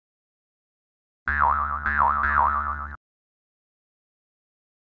Alright,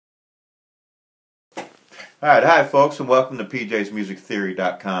 hi folks, and welcome to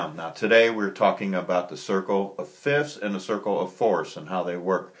pjsmusictheory.com. Now today we're talking about the circle of fifths and the circle of fourths and how they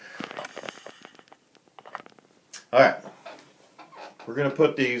work. Alright, we're going to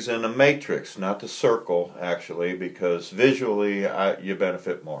put these in a matrix, not the circle actually, because visually you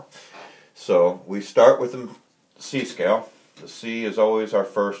benefit more. So we start with the C scale. The C is always our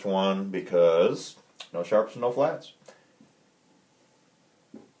first one because no sharps and no flats.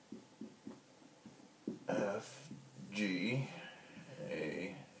 F, G,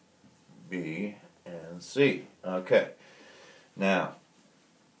 A, B, and C. Okay. Now,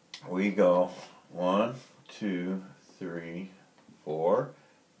 we go 1, 2, 3, 4,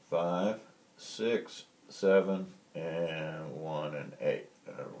 5, 6, 7, and 1 and 8.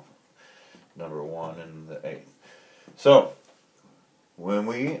 Number 1 and the 8th. So, when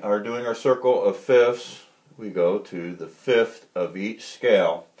we are doing our circle of fifths, we go to the fifth of each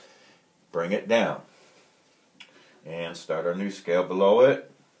scale, bring it down, and start our new scale below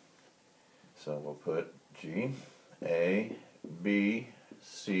it. So we'll put G, A, B,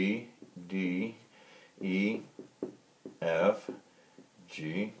 C, D, E, F,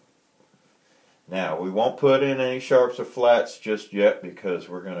 G. Now we won't put in any sharps or flats just yet because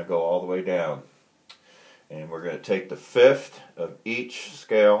we're going to go all the way down. And we're going to take the fifth of each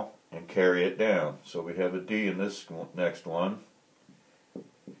scale and carry it down. So we have a D in this next one.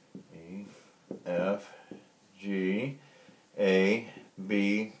 E, F, G, A,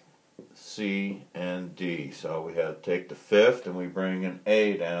 B, C, and D. So we have to take the fifth and we bring an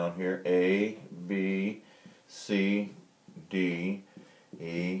A down here. A, B, C, D,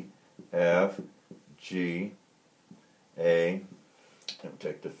 E, F, G, A. And we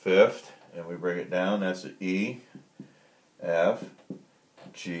take the fifth and we bring it down. That's an E, F,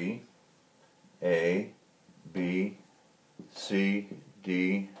 G, A, B, C,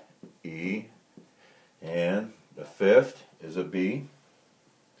 D, E, and the fifth is a B,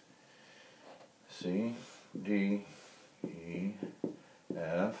 C, D, E,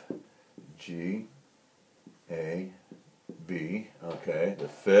 F, G, A, B. Okay, the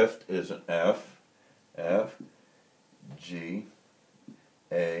fifth is an F, F, G,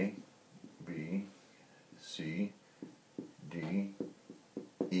 A, B, C, D,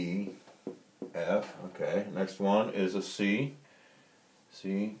 E, F. Okay, next one is a C,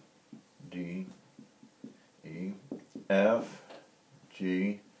 C, D, E, F,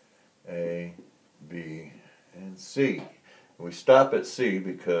 G, A, B, and C. We stop at C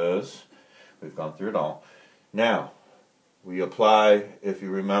because we've gone through it all. Now, we apply, if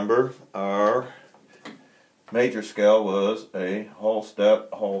you remember, our major scale was a whole step,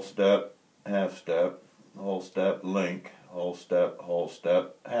 half step, whole step, link, whole step,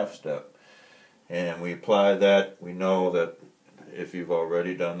 half step. And we apply that. We know that if you've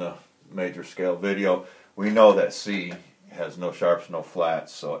already done the major scale video, we know that C has no sharps, no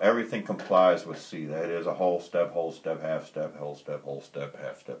flats, so everything complies with C. That is a whole step, half step, whole step,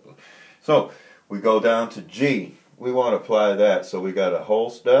 half step. So we go down to G. We want to apply that, so we got a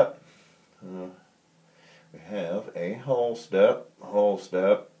whole step. We have a whole step,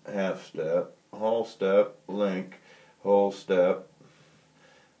 half step, whole step, link, whole step,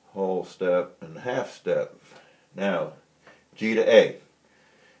 and half step. Now, G to A.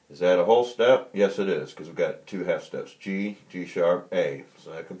 Is that a whole step? Yes, it is, because we've got two half steps. G, G sharp, A.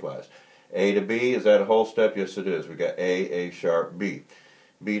 So that complies. A to B, is that a whole step? Yes, it is. We got A sharp, B.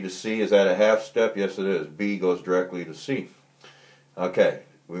 B to C, is that a half step? Yes, it is. B goes directly to C. Okay,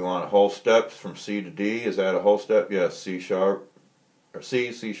 we want a whole step from C to D. Is that a whole step? Yes, C sharp, or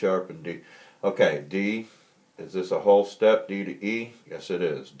C, C sharp, and D. Okay, D, is this a whole step? D to E? Yes, it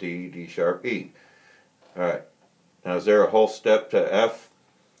is. D, D sharp, E. All right. Now, is there a whole step to F?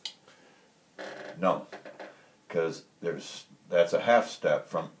 No, because that's a half step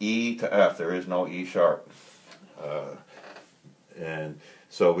from E to F. There is no E sharp, and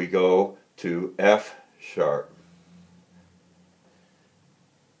so we go to F sharp.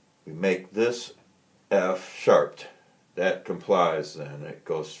 We make this F sharped. That complies. Then it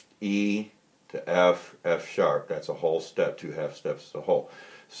goes E to F, F sharp. That's a whole step. Two half steps is a whole.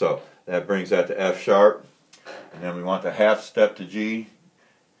 So that brings that to F sharp, and then we want the half step to G.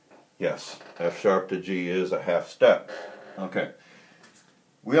 Yes, F sharp to G is a half step. Okay.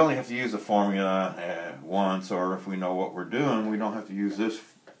 We only have to use the formula once, or if we know what we're doing, we don't have to use this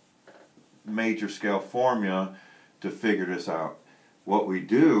major scale formula to figure this out. What we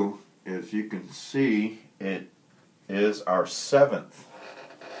do is, you can see, it is our seventh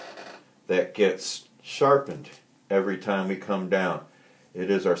that gets sharpened every time we come down. It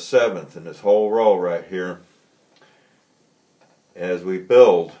is our 7th in this whole row right here. As we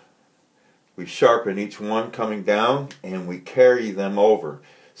build, we sharpen each one coming down and we carry them over.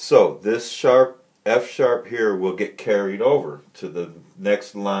 So this sharp, F sharp here, will get carried over to the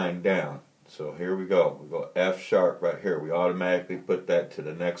next line down. So here we go. We go F sharp right here. We automatically put that to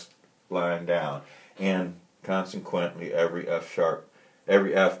the next line down. And consequently, every F sharp,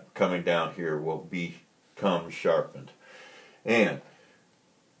 every F coming down here will become sharpened. And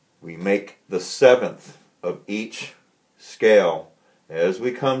we make the 7th of each scale. As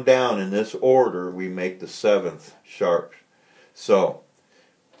we come down in this order, we make the 7th sharp. So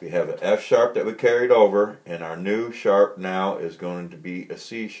we have an F sharp that we carried over, and our new sharp now is going to be a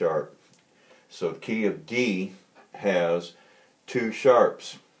C sharp. So the key of D has 2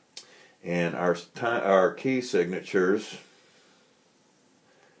 sharps. And our key signatures,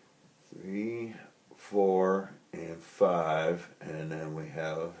 3, 4, and 5, and then we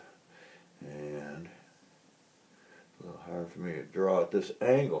have, and a little hard for me to draw at this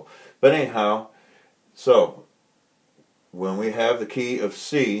angle. But anyhow, so when we have the key of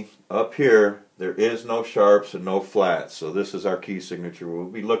C up here, there is no sharps and no flats. So this is our key signature we'll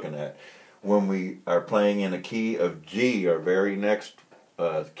be looking at. When we are playing in a key of G, our very next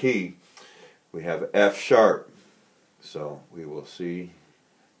key, we have F sharp. So we will see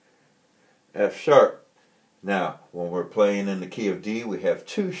F sharp. Now, when we're playing in the key of D, we have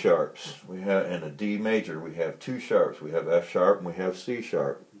 2 sharps. We have in a D major, we have 2 sharps. We have F sharp and we have C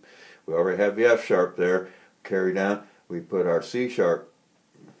sharp. We already have the F sharp there. Carry down. We put our C sharp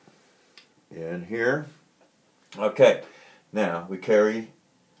in here. Okay. Now we carry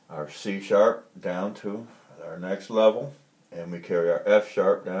our C sharp down to our next level, and we carry our F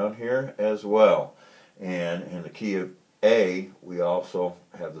sharp down here as well. And in the key of A, we also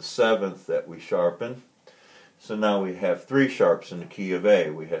have the 7th that we sharpen. So now we have 3 sharps in the key of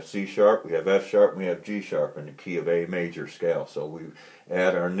A. We have C sharp, we have F sharp, and we have G sharp in the key of A major scale. So we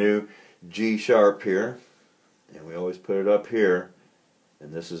add our new G sharp here, and we always put it up here.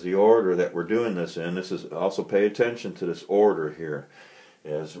 And this is the order that we're doing this in. This is also, pay attention to this order here.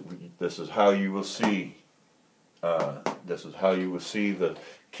 This is how you will see. This is how you will see the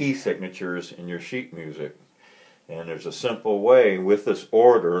key signatures in your sheet music. And there's a simple way with this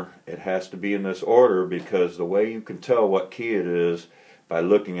order. It has to be in this order because the way you can tell what key it is by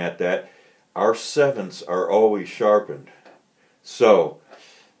looking at that, our 7ths are always sharpened. So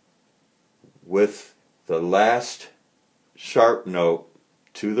with the last sharp note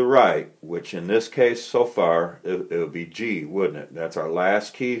to the right, which in this case so far it would be G, wouldn't it? That's our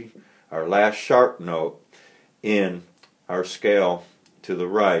last key, our last sharp note in our scale to the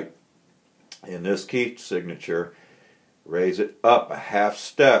right. In this key signature, raise it up a half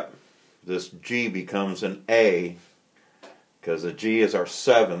step. This G becomes an A because the G is our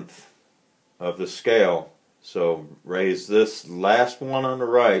 7th of the scale. So raise this last one on the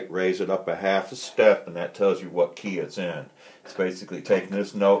right, raise it up a half a step, and that tells you what key it's in. It's basically taking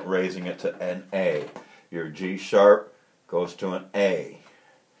this note, raising it to an A. Your G sharp goes to an A.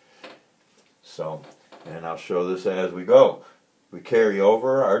 So, and I'll show this as we go. We carry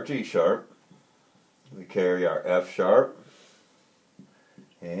over our G sharp. We carry our F sharp,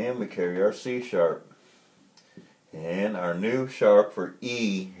 and we carry our C sharp. And our new sharp for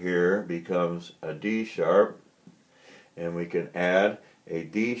E here becomes a D sharp, and we can add a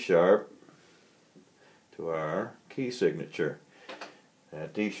D sharp to our key signature.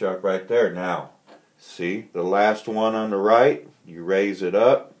 That D sharp right there. Now, see the last one on the right, you raise it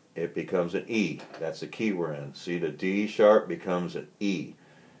up, it becomes an E. That's the key we're in. See, the D sharp becomes an E.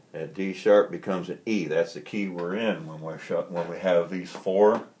 That D sharp becomes an E. That's the key we're in when we have these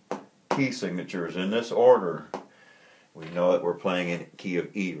 4 key signatures in this order. We know that we're playing in key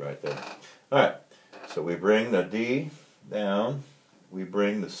of E right there. Alright, so we bring the D down, we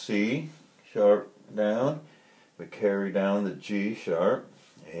bring the C sharp down, we carry down the G sharp,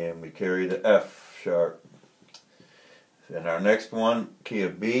 and we carry the F sharp. In our next one, key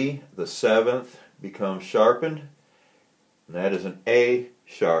of B, the 7th becomes sharpened, and that is an A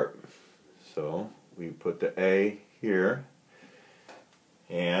sharp. So we put the A here,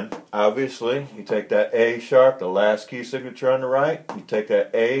 and obviously you take that A sharp, the last key signature on the right, you take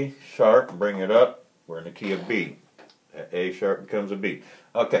that A sharp and bring it up, we're in the key of B. That A sharp becomes a B.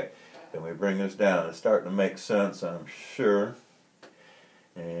 Okay, then we bring this down. It's starting to make sense, I'm sure.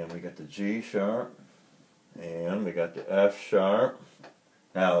 And we got the G sharp, and we got the F sharp.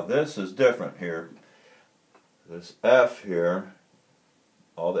 Now this is different here. This F here,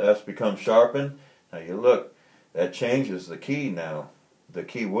 all the F's become sharpened. Now you look, that changes the key now. The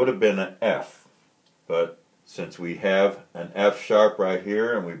key would have been an F, but since we have an F sharp right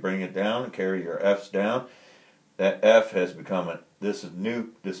here and we bring it down and carry your F's down, that F has become this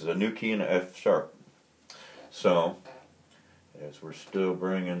is a new key in an F sharp. So as we're still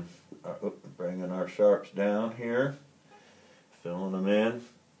bringing our sharps down here, filling them in,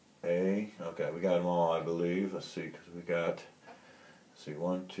 okay, we got them all, I believe. Let's see, because we got,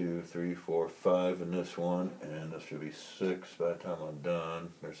 1, 2, 3, 4, 5 in this one, and this should be 6 by the time I'm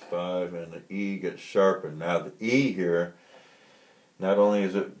done. There's 5, and the E gets sharpened. Now the E here, not only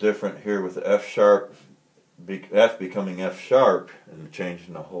is it different here with the F sharp, F becoming F sharp and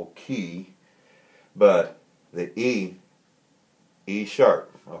changing the whole key, but the E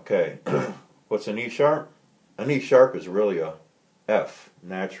sharp. Okay, what's an E sharp? An E sharp is really a F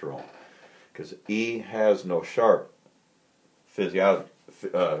natural, because E has no sharp.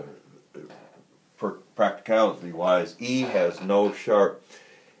 Practicality wise, E has no sharp.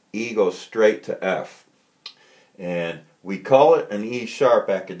 E goes straight to F, and we call it an E sharp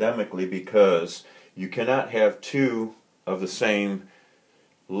academically because you cannot have two of the same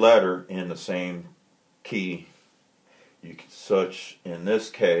letter in the same key. Such in this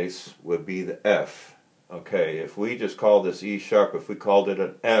case would be the F. Okay, if we just call this E sharp, if we called it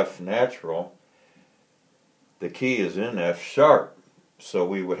an F natural, the key is in F sharp, so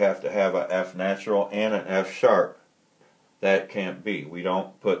we would have to have an F natural and an F sharp. That can't be. We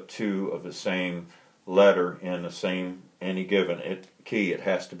don't put two of the same letter in the same any given key. It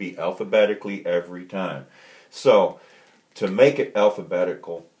has to be alphabetically every time. So to make it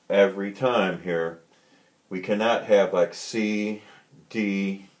alphabetical every time here, we cannot have like C,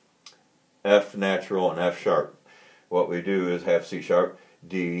 D, F natural, and F sharp. What we do is have C sharp,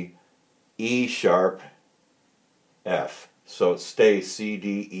 D, E sharp, F. So it stays C,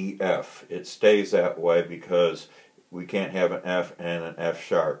 D, E, F. It stays that way because we can't have an F and an F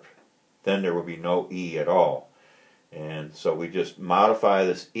sharp. Then there will be no E at all. And so we just modify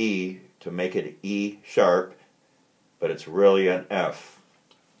this E to make it E sharp, but it's really an F.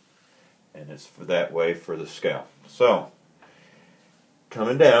 And it's for that way for the scale. So,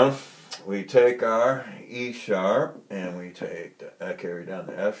 coming down, we take our E sharp and we take carry down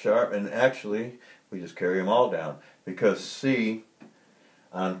the F sharp, and actually we just carry them all down because C,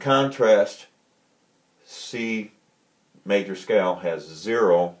 on contrast, C major scale has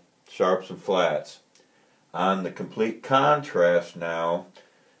 0 sharps and flats. On the complete contrast now,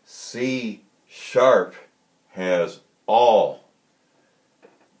 C sharp has all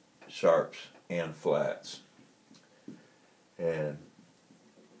sharps and flats. And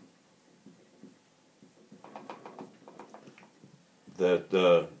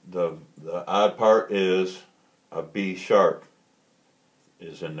the odd part is a B sharp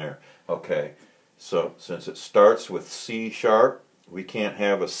is in there. Okay, so since it starts with C sharp, we can't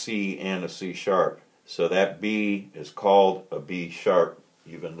have a C and a C sharp. So that B is called a B sharp,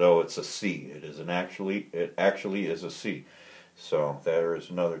 even though it's a C. It actually is a C. So there is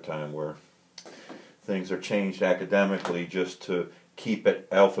another time where things are changed academically just to keep it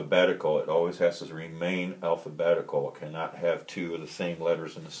alphabetical. It always has to remain alphabetical. It cannot have two of the same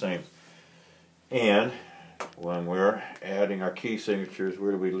letters in the same. And when we're adding our key signatures,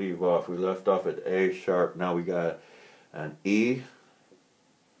 where do we leave off? We left off at A sharp. Now we got an E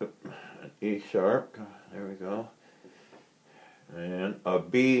sharp. There we go. And a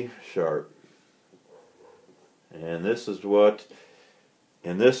B sharp. And this is what,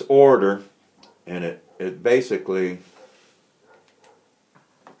 in this order, and it basically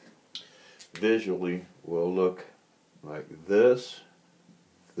visually will look like this,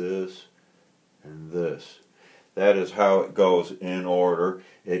 this, and this. That is how it goes in order.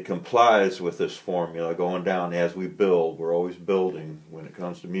 It complies with this formula going down as we build. We're always building when it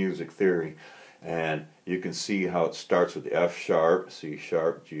comes to music theory. And you can see how it starts with the F sharp, C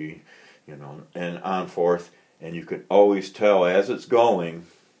sharp, G, and on forth. And you can always tell as it's going,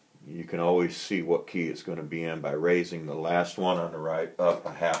 you can always see what key it's going to be in by raising the last one on the right up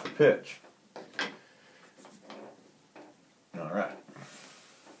a half a pitch. Alright.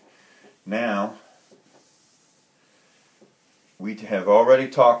 Now, we have already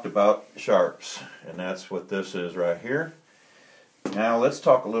talked about sharps, and that's what this is right here. Now let's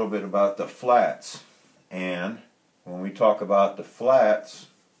talk a little bit about the flats. And when we talk about the flats,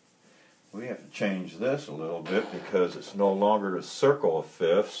 we have to change this a little bit because it's no longer a circle of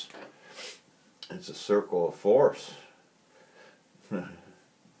fifths, it's a circle of fourths.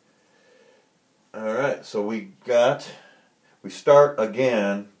 Alright, so we start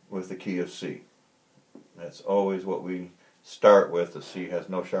again with the key of C. That's always what we start with. The C has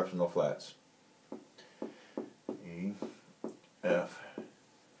no sharps and no flats. E, F,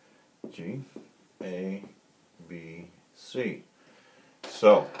 G, A, B, C.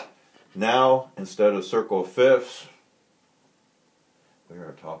 So now instead of circle of fifths, we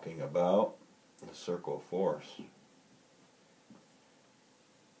are talking about the circle of fourths.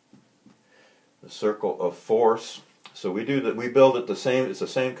 The circle of fourths. So we build it the same. It's the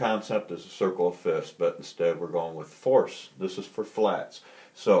same concept as a circle of fifths, but instead we're going with fourths. This is for flats.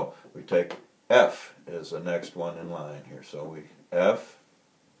 So we take F as the next one in line here. So we F,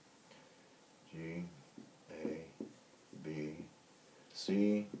 G, A, B,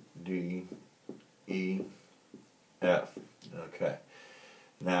 C, D, E, F. Okay.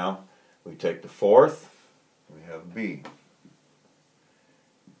 Now we take the fourth. We have B,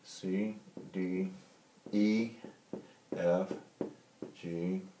 C, D, E, F,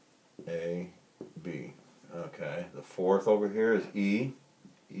 G, A, B. Okay, the fourth over here is E,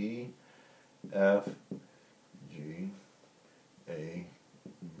 E, F, G, A,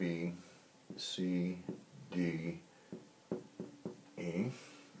 B, C, D, E.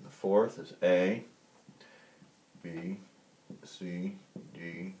 The fourth is A, B, C,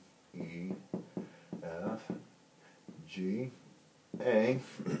 D, E, F, G, A,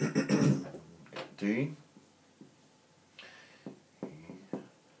 D, E,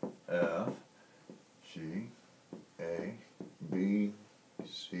 F, G, A, B,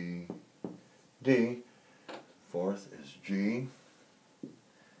 C, D. Fourth is G,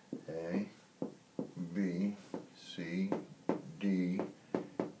 A, B, C, D,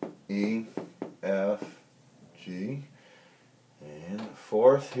 E, F, G. And the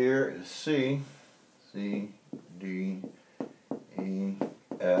fourth here is C, C, D, E,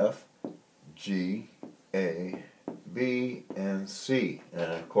 F, G, A, B, and C.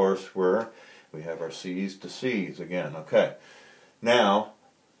 And of course we have our C's to C's again. Okay. Now,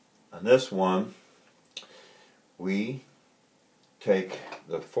 on this one, we take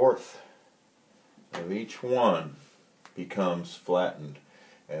the fourth of each one becomes flattened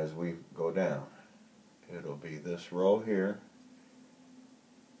as we go down. It'll be this row here.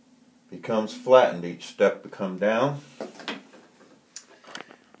 Becomes flattened each step to come down.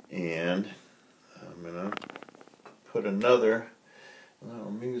 And I'm going to put another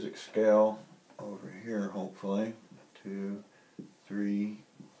little music scale over here, hopefully. 2, 3,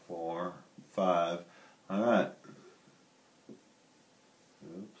 4, 5. All right.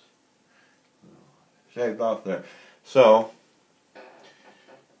 Oops. Shaved off there. So,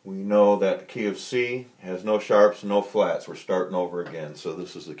 we know that the key of C has no sharps, no flats. We're starting over again. So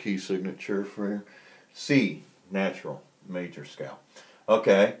this is the key signature for C, natural, major scale.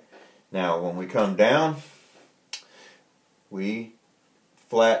 Okay, now when we come down, we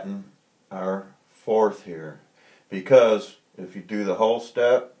flatten our fourth here. Because if you do the whole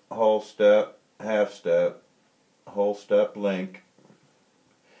step, half step, whole step link,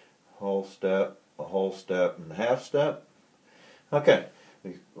 whole step, a whole step, and half step. Okay.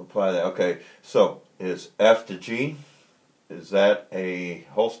 We apply that. Okay, so is F to G, is that a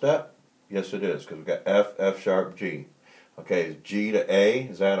whole step? Yes, it is, because we've got F, F sharp, G. Okay, is G to A,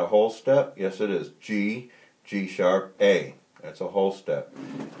 is that a whole step? Yes, it is. G, G sharp, A. That's a whole step.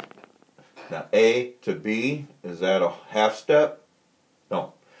 Now, A to B, is that a half step?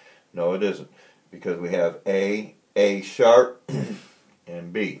 No. No, it isn't, because we have A sharp,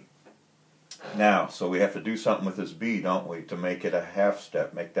 and B. Now, so we have to do something with this B, don't we, to make it a half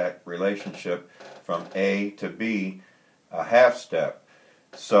step, make that relationship from A to B a half step.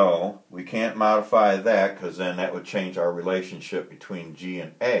 So we can't modify that because then that would change our relationship between G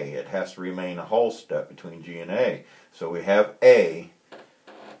and A. It has to remain a whole step between G and A. So we have A,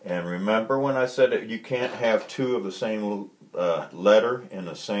 and remember when I said that you can't have two of the same letter in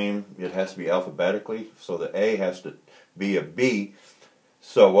the same, it has to be alphabetically, so the A has to be a B.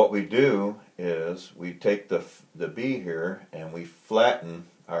 So what we do is we take the B here and we flatten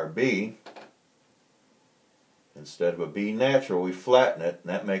our B. Instead of a B natural, we flatten it,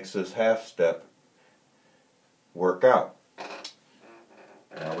 and that makes this half step work out.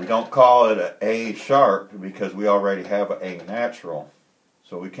 Now we don't call it an A sharp because we already have an A natural.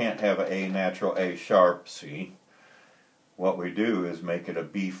 So we can't have an A natural, A sharp, see? What we do is make it a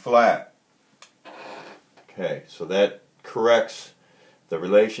B flat. Okay, so that corrects the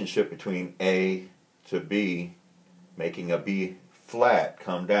relationship between A to B, making a B flat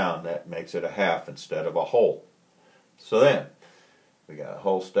come down. That makes it a half instead of a whole. So then, we got a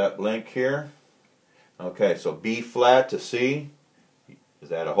whole step link here. Okay, so B flat to C, is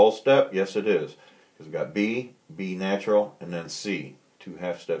that a whole step? Yes, it is. Because we've got B, B natural, and then C. Two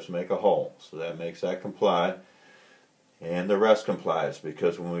half steps make a whole. So that makes that comply. And the rest complies,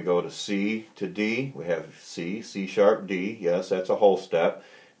 because when we go to C to D, we have C, C sharp, D. Yes, that's a whole step.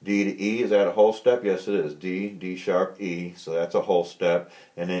 D to E, is that a whole step? Yes, it is. D, D sharp, E, so that's a whole step.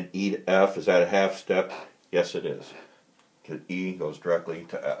 And then E to F, is that a half step? Yes, it is. Because E goes directly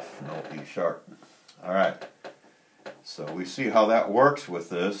to F, no E sharp. All right. So we see how that works with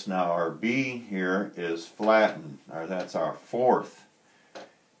this. Now our B here is flattened, or that's our fourth.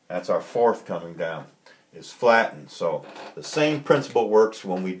 That's our fourth coming down, is flattened. So the same principle works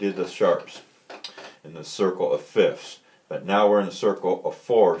when we did the sharps in the circle of fifths. But now we're in the circle of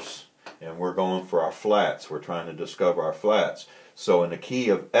fourths, and we're going for our flats. We're trying to discover our flats. So in the key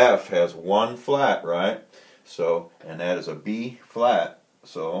of F has one flat, right? So, and that is a B flat.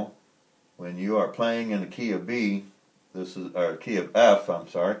 So when you are playing in the key of B, this is our key of F, I'm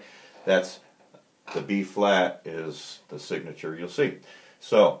sorry, that's the B flat is the signature you'll see.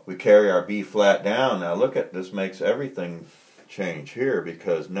 So we carry our B flat down. Now look at this, makes everything change here,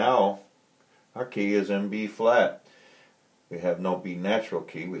 because now our key is in B flat. We have no B natural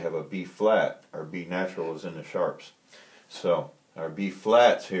key, we have a B flat. Our B natural is in the sharps. So our B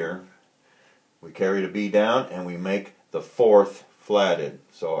flats here, we carry the B down and we make the fourth flatted.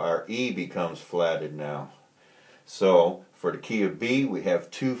 So our E becomes flatted now. So for the key of B, we have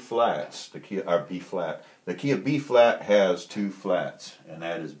two flats. The key, our B flat. The key of B flat has two flats, and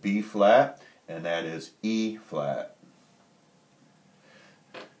that is B flat and that is E flat.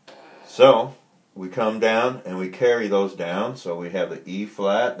 So we come down and we carry those down. So we have the E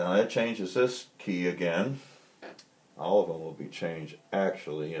flat. Now that changes this key again. All of them will be changed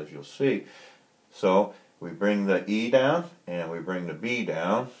actually, as you'll see. So we bring the E down and we bring the B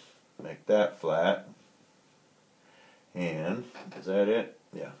down, make that flat. And is that it?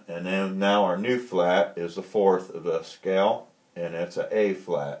 Yeah. And then now our new flat is the fourth of the scale, and it's an A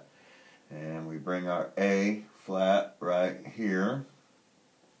flat. And we bring our A flat right here.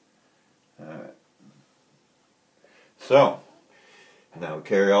 Alright. So now we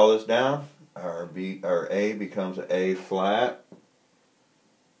carry all this down. Our A becomes an A flat,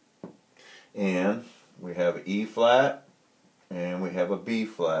 and we have E flat, and we have a B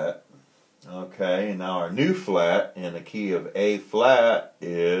flat. Okay, and now our new flat in the key of A flat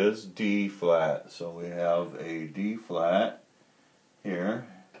is D flat. So we have a D flat here,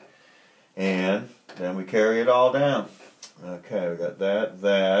 and then we carry it all down. Okay, we got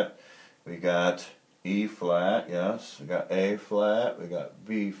that, we got E flat, yes, we got A flat, we got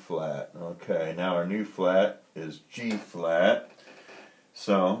B flat. Okay, now our new flat is G flat.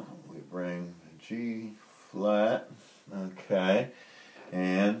 So we bring G flat, okay,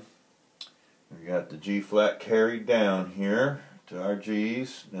 and we got the G flat carried down here to our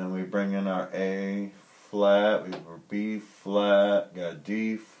G's. Then we bring in our A flat, we have a B flat, got a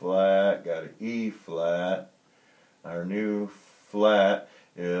D flat, got an E flat. Our new flat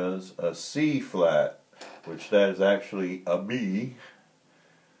is a C flat, which that is actually a B,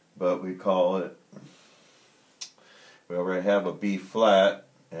 but we call it, we already have a B flat,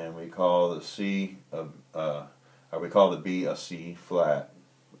 and we call the C, or we call the B a C flat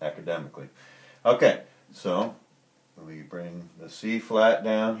academically. Okay, so we bring the C flat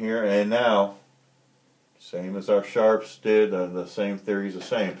down here, and now, same as our sharps did, the same theory is the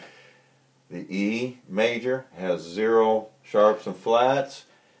same. The E major has 0 sharps and flats.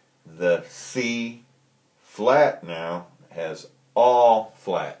 The C flat now has all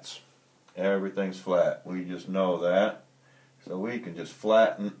flats. Everything's flat. We just know that. So we can just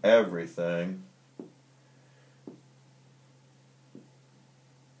flatten everything.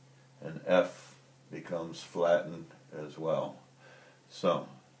 And F becomes flattened as well. So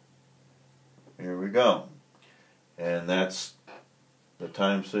here we go, and that's the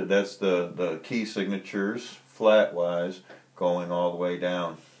that's the key signatures flat wise going all the way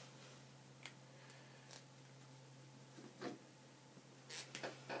down.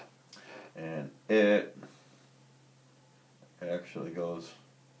 And it actually goes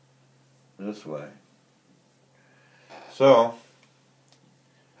this way. So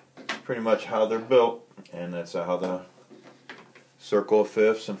pretty much how they're built, and that's how the circle of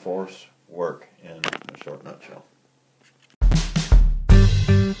fifths and fourths work in a short nutshell.